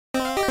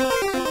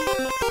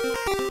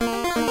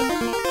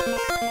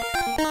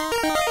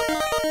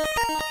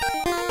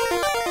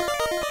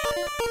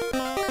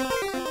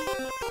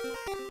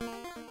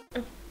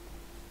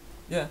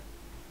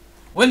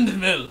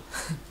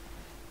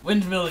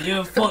Windmill, you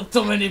have fought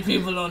too many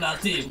people on our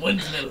team.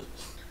 Windmill.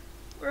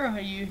 Where are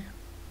you?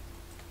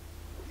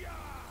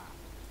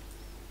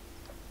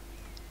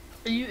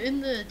 Are you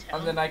in the town?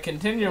 And then I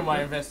continue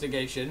my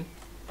investigation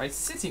by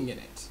sitting in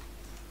it.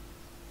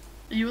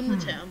 Are you in the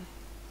town?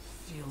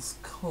 Feels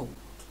cold.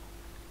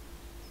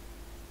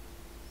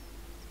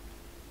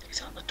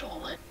 He's on the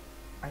toilet.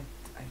 I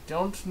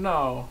don't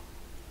know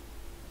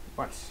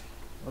what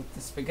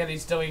the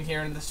spaghetti's doing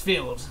here in this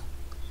field.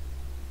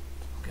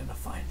 I'm gonna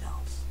find out.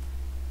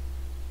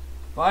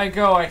 By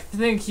go, I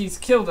think he's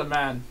killed a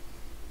man.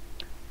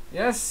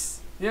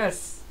 Yes,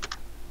 yes.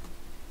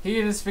 He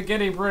and his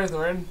spaghetti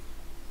brethren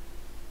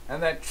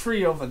and that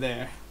tree over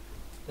there.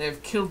 They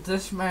have killed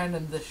this man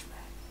and this man,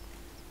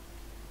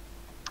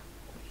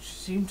 which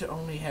seem to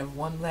only have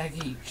one leg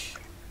each.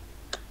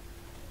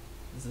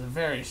 This is a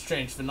very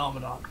strange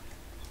phenomenon,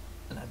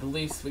 and I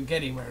believe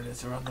spaghetti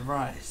murders are on the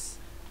rise.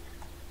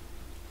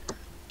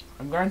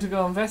 I'm going to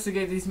go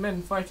investigate these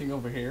men fighting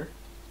over here.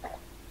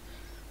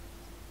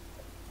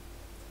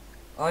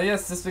 Oh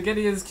yes, the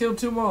spaghetti has killed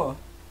two more.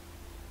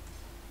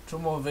 Two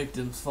more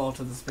victims fall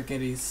to the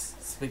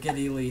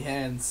spaghetti-ly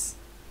hands.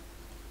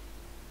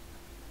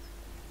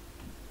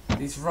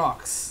 These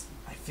rocks,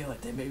 I feel like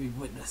they may be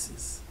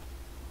witnesses.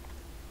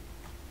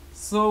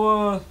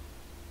 So,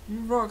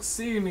 you rocks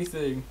see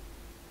anything?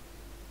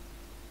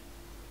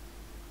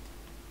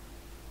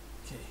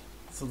 Okay,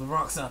 so the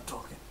rocks aren't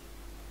talking.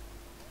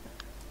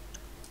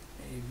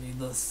 Maybe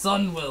the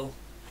sun will.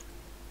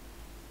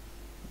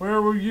 Where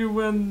were you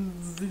when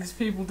these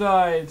people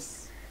died?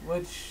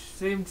 Which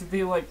seemed to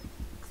be like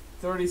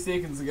 30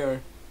 seconds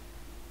ago.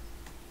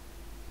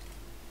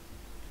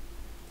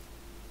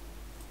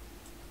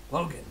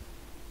 Logan.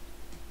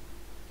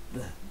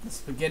 The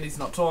spaghetti's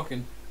not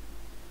talking.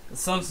 The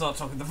sun's not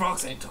talking. The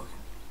rocks ain't talking.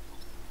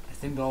 I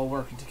think they're all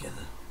working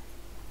together.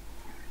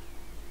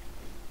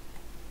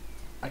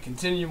 I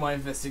continue my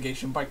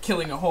investigation by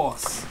killing a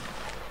horse.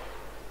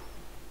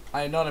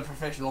 I am not a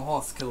professional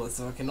horse killer,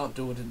 so I cannot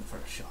do it in the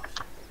first shot.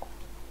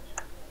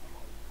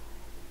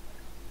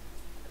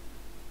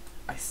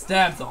 I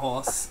stab the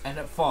horse, and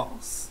it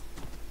falls.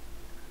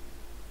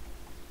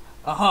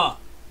 Aha!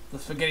 The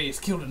spaghetti has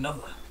killed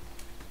another.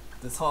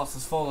 This horse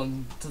has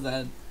fallen to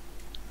the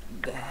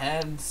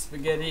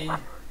spaghetti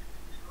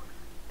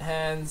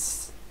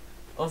hands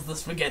of the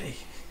spaghetti.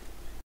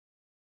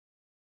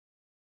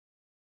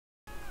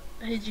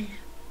 I hate you.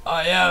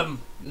 I am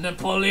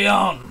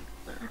Napoleon.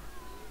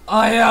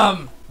 I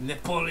am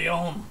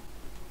Napoleon.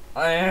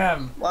 I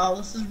am. Wow,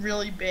 this is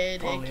really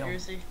bad Napoleon.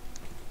 accuracy.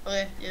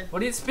 Okay, yeah. What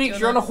do you speak?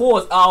 You're on a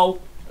horse. Oh.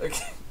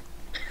 Okay.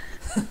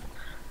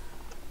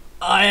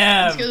 I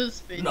am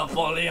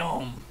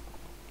Napoleon.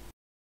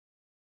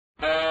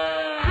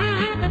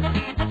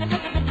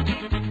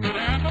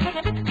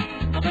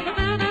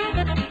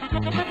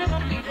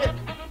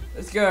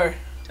 Let's go.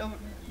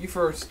 You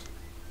first.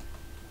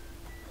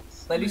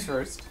 Ladies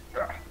first.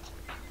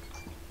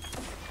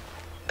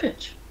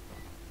 Bitch.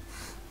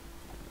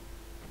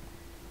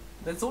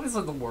 That's always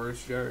like the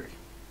worst joke.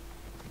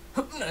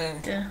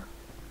 Yeah.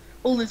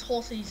 Oh, there's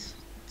horses.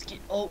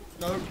 Oh,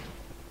 no.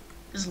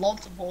 There's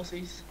lots of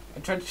horses. I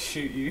tried to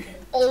shoot you.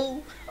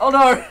 Oh. Oh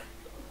no!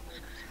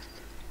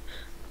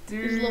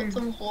 Dude. There's lots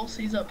of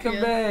horses up Come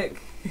here. back.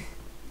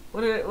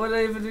 What did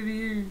I even do to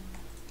you?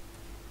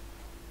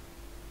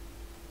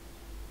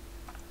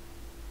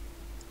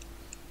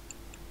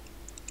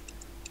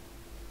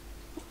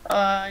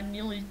 I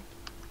nearly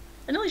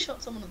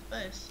shot someone in the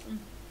face.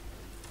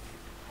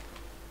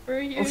 Where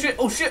are you? Oh shit,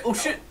 oh shit, oh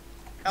shit!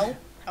 Help,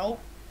 help,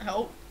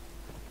 help.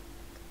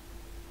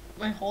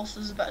 My horse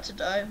is about to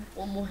die.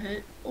 One more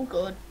hit. Oh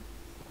god.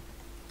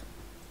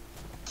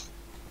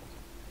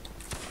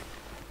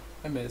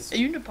 I missed. Are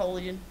you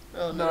Napoleon?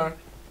 Oh no. No.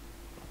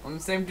 I'm the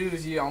same dude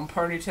as you. I'm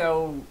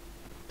ponytail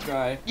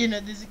guy. You know,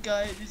 there's a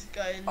guy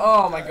in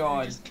Oh my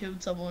god. who just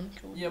killed someone.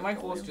 Yeah, my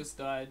horse just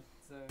died.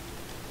 So.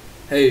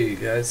 Hey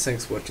guys,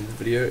 thanks for watching the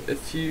video.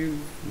 If you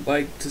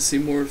like to see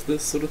more of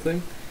this sort of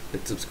thing,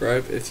 hit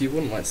subscribe. If you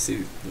wouldn't like to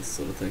see this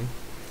sort of thing,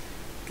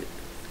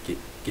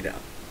 get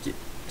out.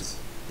 Just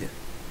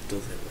do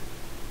it that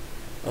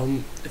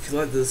way. If you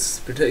like this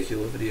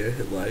particular video,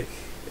 hit like.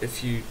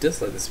 If you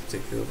dislike this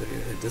particular video,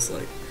 hit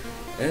dislike.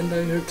 And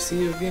I hope to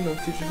see you again on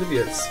future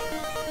videos.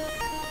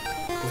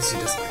 Unless you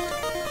dislike.